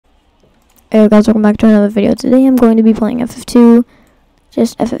Hey guys, welcome back to another video. Today I'm going to be playing FF2.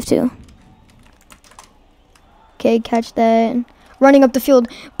 Just FF2. Okay, catch that. Running up the field,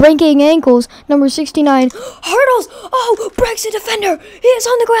 breaking ankles, number 69. Hurdles! Oh, breaks the defender! He is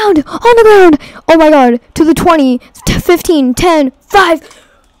on the ground! On the ground! Oh my god. To the 20, 15, 10, 5.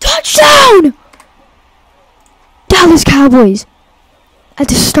 Touchdown! Dallas Cowboys. At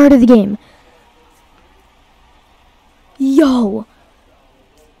the start of the game. Yo.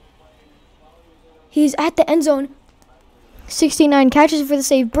 He's at the end zone. 69 catches it for the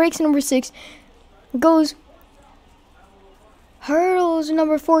save. Breaks number 6. Goes. Hurdles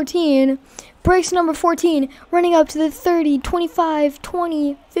number 14. Breaks number 14. Running up to the 30, 25,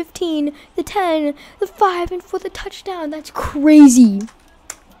 20, 15, the 10, the 5, and for the touchdown. That's crazy.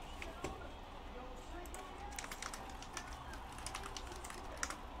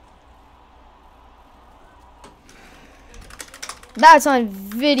 That's on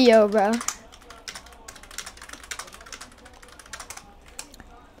video, bro.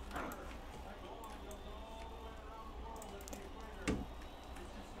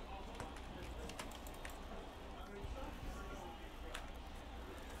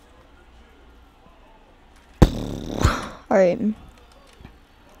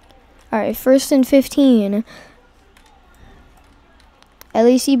 Alright, 1st and 15.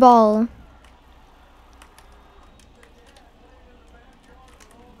 LAC ball.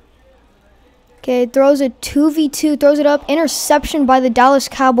 Okay, throws a 2v2, throws it up. Interception by the Dallas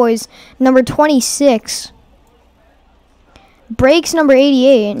Cowboys, number 26. Breaks number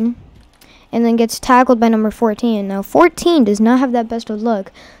 88. And then gets tackled by number 14. Now, 14 does not have that best of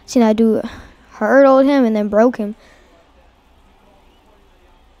luck. See, now I do hurdled him and then broke him.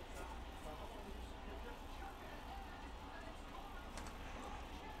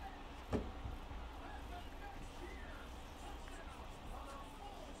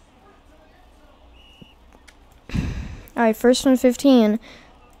 Alright, 1st and 15.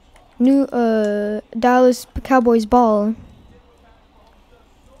 New Dallas Cowboys ball.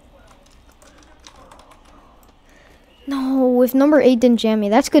 No, if number 8 didn't jam me.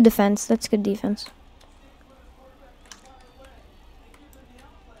 That's good defense. That's good defense.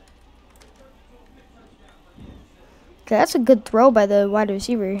 Okay, that's a good throw by the wide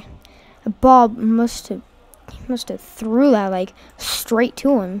receiver. Bob must have threw that like straight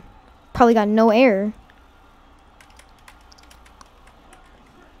to him. Probably got no air.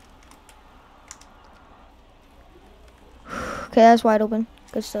 Okay, that's wide open.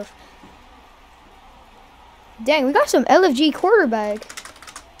 Good stuff. Dang, we got some LFG quarterback.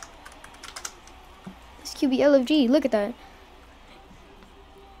 This QB LFG, look at that.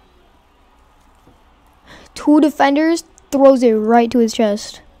 2 defenders, throws it right to his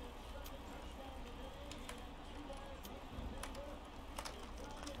chest.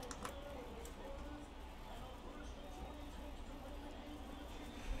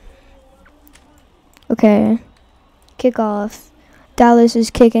 Okay. Kickoff. Dallas is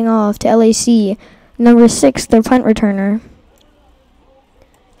kicking off to LAC. Number 6, their punt returner.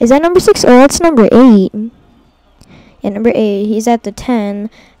 Is that number 6? Oh, that's number 8. Yeah, number 8. He's at the 10.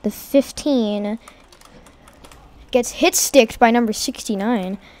 The 15 gets hit sticked by number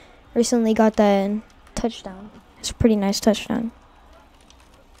 69. Recently got that touchdown. It's a pretty nice touchdown.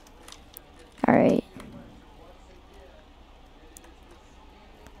 Alright.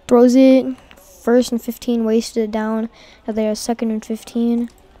 Throws it. 1st and 15, wasted it down. Now they are 2nd and 15.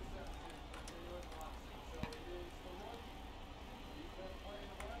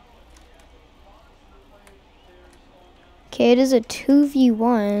 Okay, it is a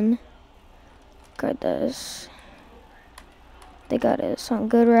 2v1. Got this. They got it. Some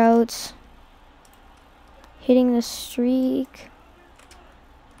good routes. Hitting the streak.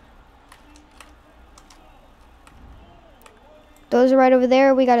 Those are right over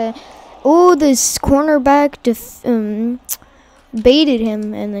there. We got a. Oh, this cornerback baited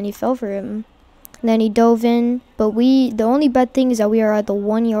him, and then he fell for him. And then he dove in. But the only bad thing is that we are at the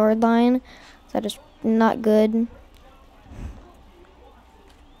 1 yard line. That is not good.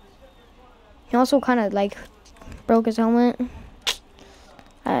 He also kind of like broke his helmet.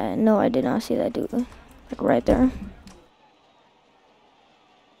 No, I did not see that dude. Like right there.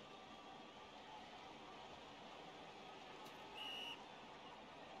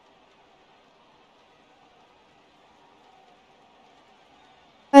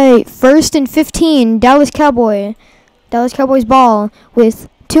 Alright, 1st and 15, Dallas Cowboys ball with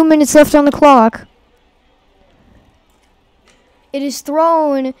 2 minutes left on the clock. It is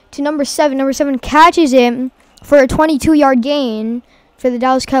thrown to number 7. Number 7 catches it for a 22-yard gain for the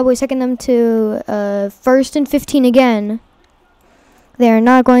Dallas Cowboys, taking them to 1st and 15 again. They are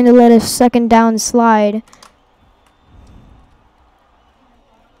not going to let a second down slide.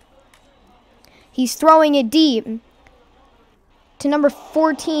 He's throwing it deep to number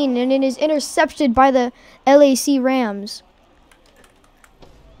 14, and it is intercepted by the LAC Rams.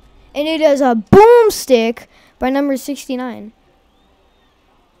 And it is a boomstick by number 69.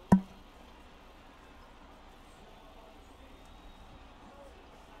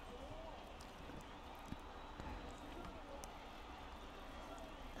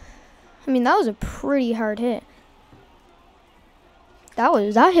 I mean, that was a pretty hard hit.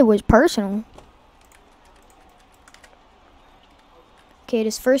 That hit was personal. Okay, it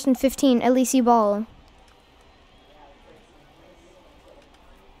is 1st and 15, LEC ball.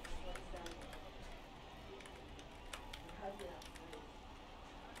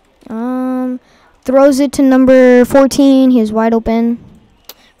 Throws it to number 14. He is wide open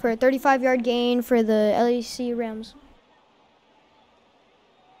for a 35-yard gain for the LAC Rams.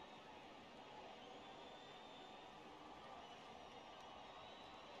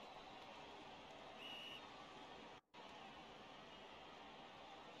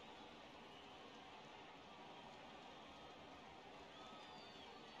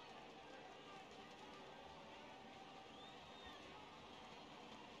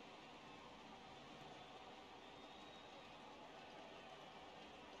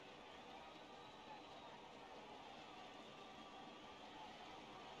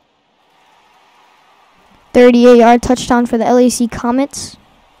 .38-yard touchdown for the LAC Comets.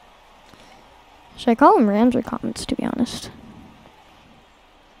 Should I call them Rams or Comets, to be honest?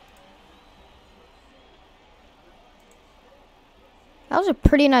 That was a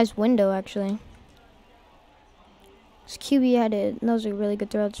pretty nice window, actually. This QB had it. That was a really good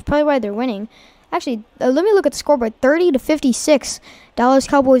throw. That's probably why they're winning. Actually, let me look at the scoreboard. 30-56. Dallas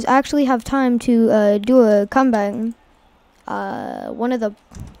Cowboys actually have time to do a comeback. One of the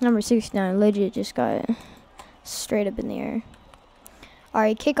number 69 legit just got straight up in the air. All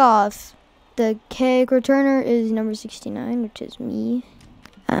right, kickoff. The kick returner is number 69, which is me.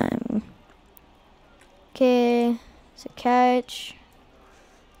 Okay, it's a catch.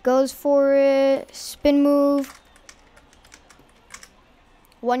 Goes for it. Spin move.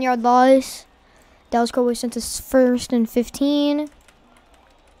 1 yard loss. Dallas Cowboys sent us 1st and 15.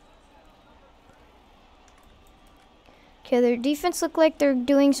 Okay, their defense look like they're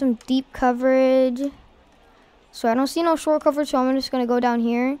doing some deep coverage. So I don't see no short coverage, so I'm just going to go down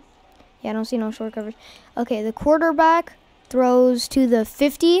here. Yeah, I don't see no short coverage. Okay, the quarterback throws to the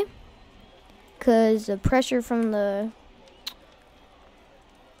 50 because the pressure from the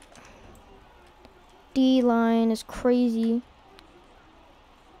D-line is crazy.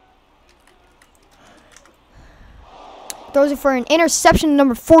 Throws it for an interception,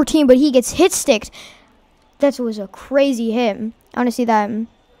 number 14, but he gets hit sticked. That was a crazy hit. I want to see that.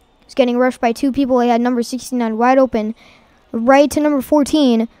 He's getting rushed by 2 people. He had number 69 wide open. Right to number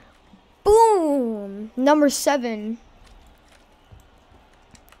 14. Boom! Number 7.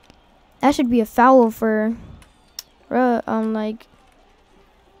 That should be a foul for, like,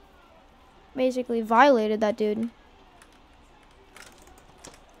 basically violated that dude.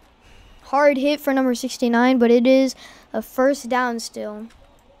 Hard hit for number 69, but it is a 1st down still.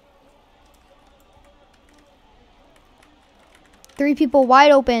 3 people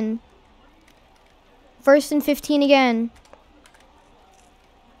wide open. 1st and 15 again.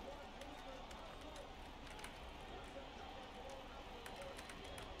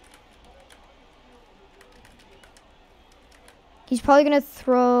 He's probably going to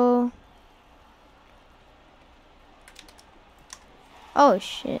throw. Oh,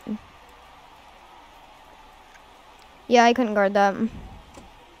 shit. Yeah, I couldn't guard that.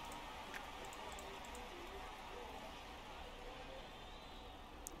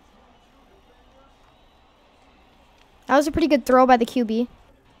 That was a pretty good throw by the QB.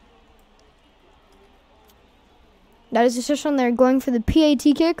 That is the decision. They're going for the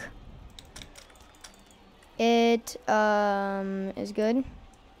PAT kick. It is good.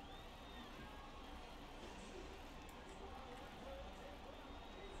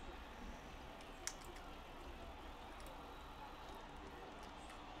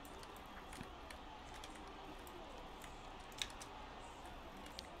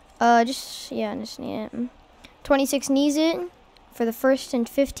 Just need it. 26 knees it for the 1st and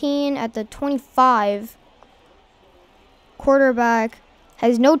 15 at the 25. Quarterback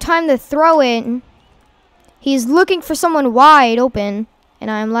has no time to throw it. He's looking for someone wide open,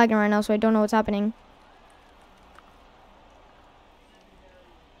 and I'm lagging right now, so I don't know what's happening.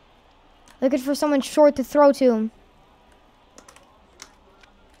 Looking for someone short to throw to.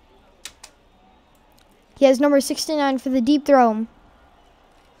 He has number 69 for the deep throw.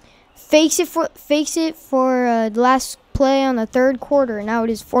 fakes it for the last play on the third quarter. Now it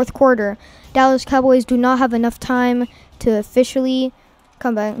is fourth quarter. Dallas Cowboys do not have enough time to officially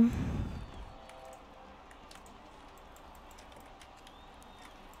come back.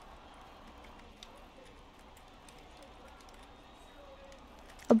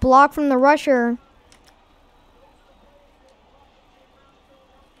 A block from the rusher.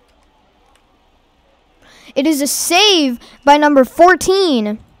 It is a save by number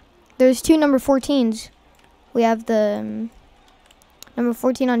 14. There's two number 14s. We have the number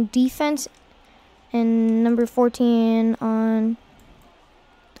 14 on defense and number 14 on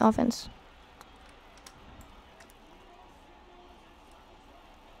offense.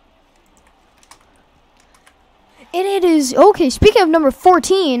 And it is, okay, speaking of number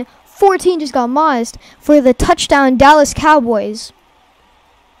 14, 14 just got mossed for the touchdown Dallas Cowboys.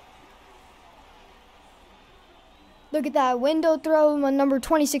 Look at that window throw. Number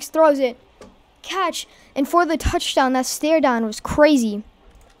 26 throws it. Catch. And for the touchdown, that stare down was crazy.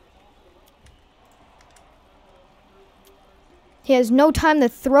 He has no time to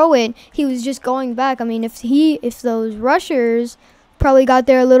throw it. He was just going back. I mean, if those rushers probably got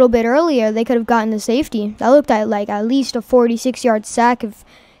there a little bit earlier, they could have gotten the safety. That looked like at least a 46-yard sack if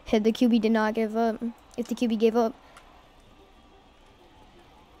the QB did not give up. If the QB gave up.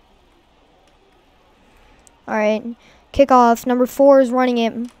 All right, kickoff. Number 4 is running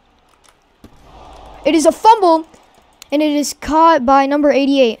it. It is a fumble, and it is caught by number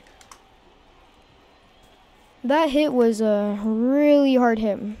 88. That hit was a really hard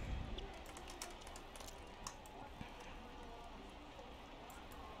hit.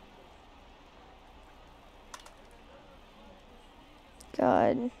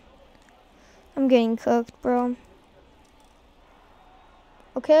 God, I'm getting cooked, bro.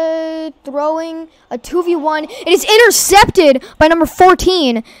 Okay, throwing a 2v1. It is intercepted by number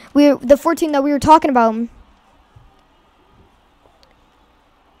 14. The 14 that we were talking about.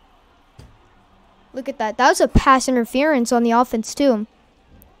 Look at that. That was a pass interference on the offense too.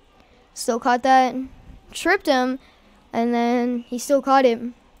 Still caught that. Tripped him, and then he still caught it.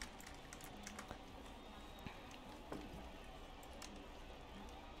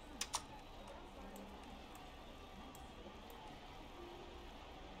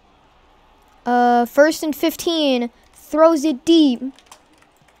 First and 15, throws it deep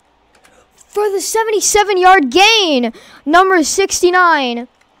for the 77-yard gain, number 69. All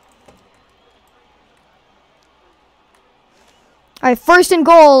right, first and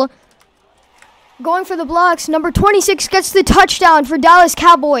goal, going for the blocks. Number 26 gets the touchdown for Dallas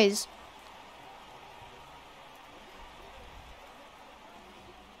Cowboys.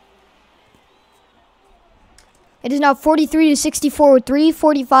 It is now 43-64 with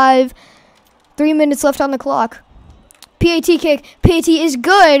 3:45. 3 minutes left on the clock. PAT kick. PAT is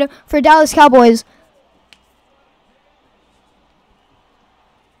good for Dallas Cowboys.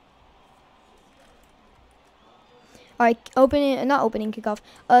 All right, kickoff.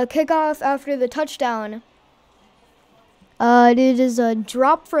 Kickoff after the touchdown. It is a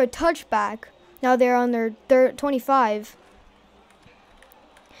drop for a touchback. Now they're on their 25.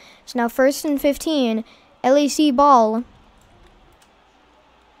 So now first and 15. LAC ball.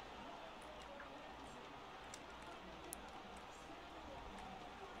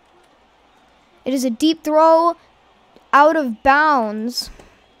 It is a deep throw out of bounds.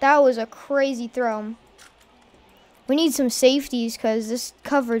 That was a crazy throw. We need some safeties because this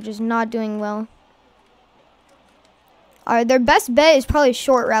coverage is not doing well. All right, their best bet is probably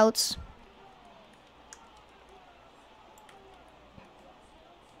short routes.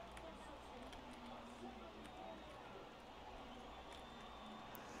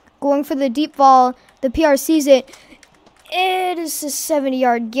 Going for the deep ball. The PR sees it. It is a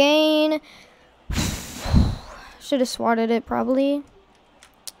 70-yard gain. Should have swatted it probably.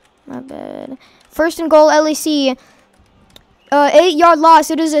 My bad. First and goal, LAC. 8-yard loss.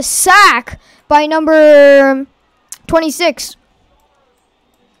 It is a sack by number 26.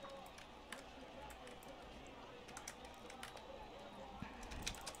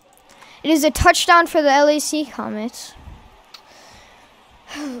 It is a touchdown for the LAC Comets.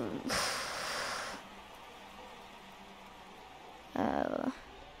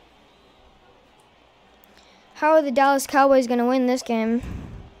 How are the Dallas Cowboys going to win this game?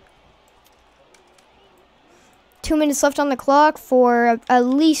 2 minutes left on the clock for at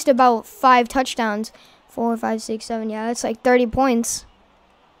least about 5 touchdowns. 4, 5, 6, 7. Yeah, that's like 30 points.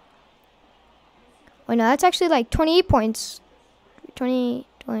 Wait, no, that's actually like 28 points. 20,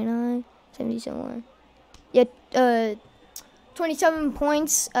 29, 77. Yeah, 27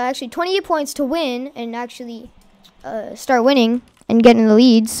 points. Actually, 28 points to win and actually start winning and get in the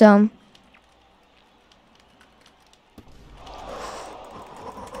lead. So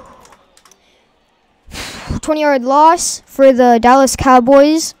 20-yard loss for the Dallas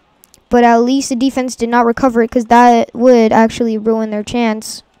Cowboys, but at least the defense did not recover it because that would actually ruin their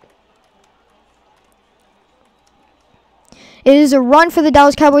chance. It is a run for the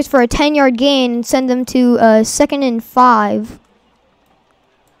Dallas Cowboys for a 10-yard gain and send them to 2nd and 5.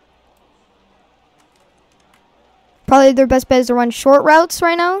 Probably their best bet is to run short routes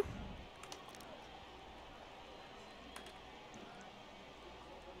right now.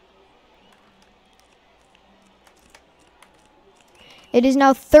 It is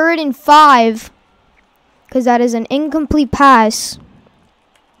now 3rd and 5 because that is an incomplete pass.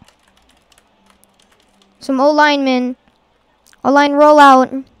 Some O-linemen. O-line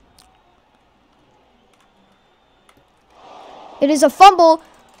rollout. It is a fumble.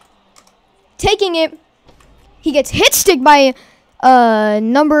 Taking it. He gets hit stick by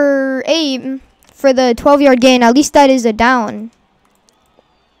number 8 for the 12-yard gain. At least that is a down.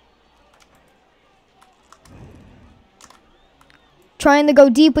 Trying to go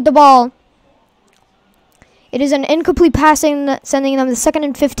deep with the ball. It is an incomplete passing, sending them to 2nd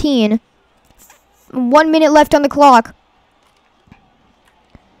and 15. 1 minute left on the clock.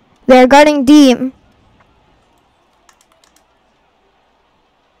 They're guarding deep.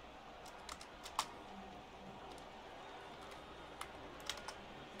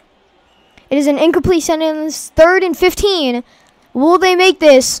 It is an incomplete sentence. 3rd and 15. Will they make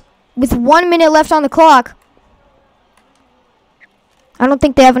this with 1 minute left on the clock? I don't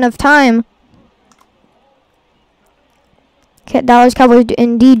think they have enough time. Dallas Cowboys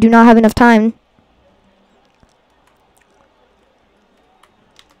indeed do not have enough time.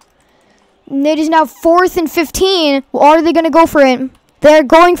 It is now 4th and 15. Are they going to go for it? They're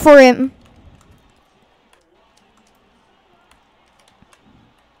going for it.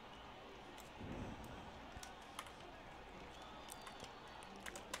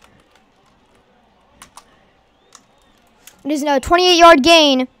 It is now a 28-yard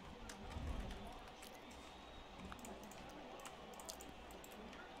gain.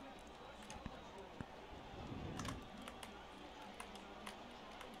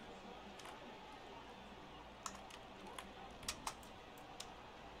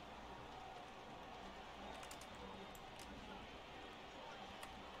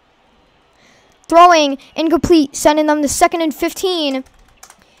 Throwing incomplete, sending them to 2nd and 15.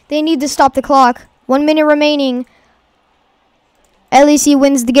 They need to stop the clock. 1 minute remaining. LAC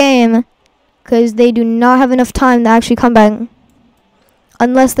wins the game because they do not have enough time to actually come back,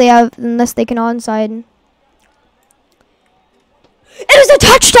 unless they can onside. It is a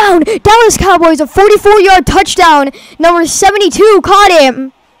touchdown! Dallas Cowboys, a 44-yard touchdown. Number 72 caught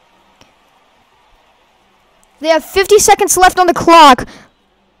it. They have 50 seconds left on the clock.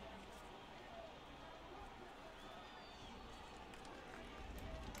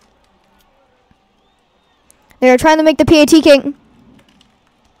 They are trying to make the PAT kick.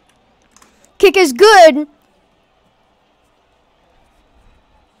 Kick is good.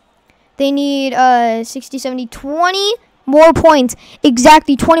 They need 60, 70, 20 more points.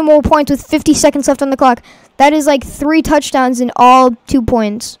 Exactly 20 more points with 50 seconds left on the clock. That is like 3 touchdowns in all 2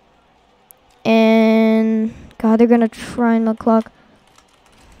 points. And God, they're going to try on the clock.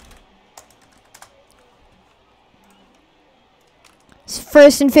 It's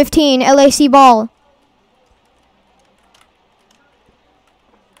 1st and 15, LAC ball.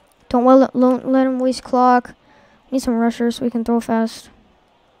 Don't let him waste clock. Need some rushers so we can throw fast.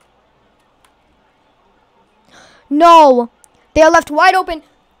 No! They are left wide open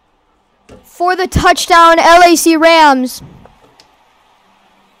for the touchdown, LAC Rams.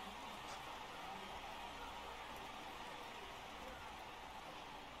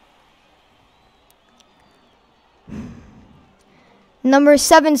 Number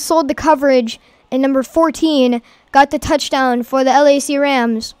 7 sold the coverage, and number 14 got the touchdown for the LAC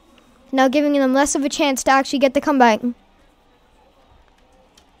Rams. Now giving them less of a chance to actually get the comeback.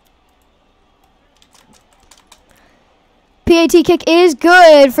 PAT kick is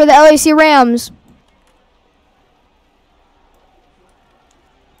good for the LAC Rams.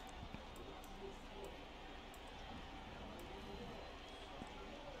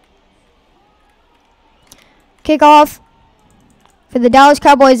 Kickoff for the Dallas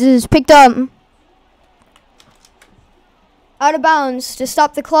Cowboys is picked up. Out of bounds to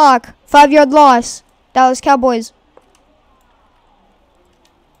stop the clock. 5-yard loss. Dallas Cowboys.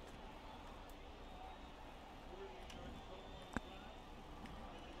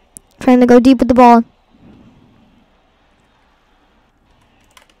 Trying to go deep with the ball.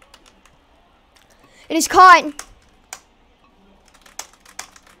 It is caught.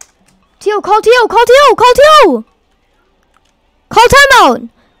 T.O. Call T.O. Call T.O. Call T.O. Call timeout.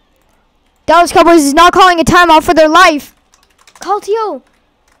 Dallas Cowboys is not calling a timeout for their life. Call TO.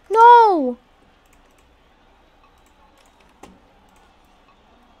 No.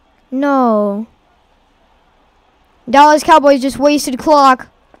 No. Dallas Cowboys just wasted clock.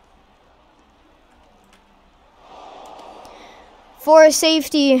 For a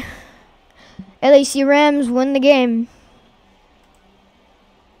safety. LAC Rams win the game.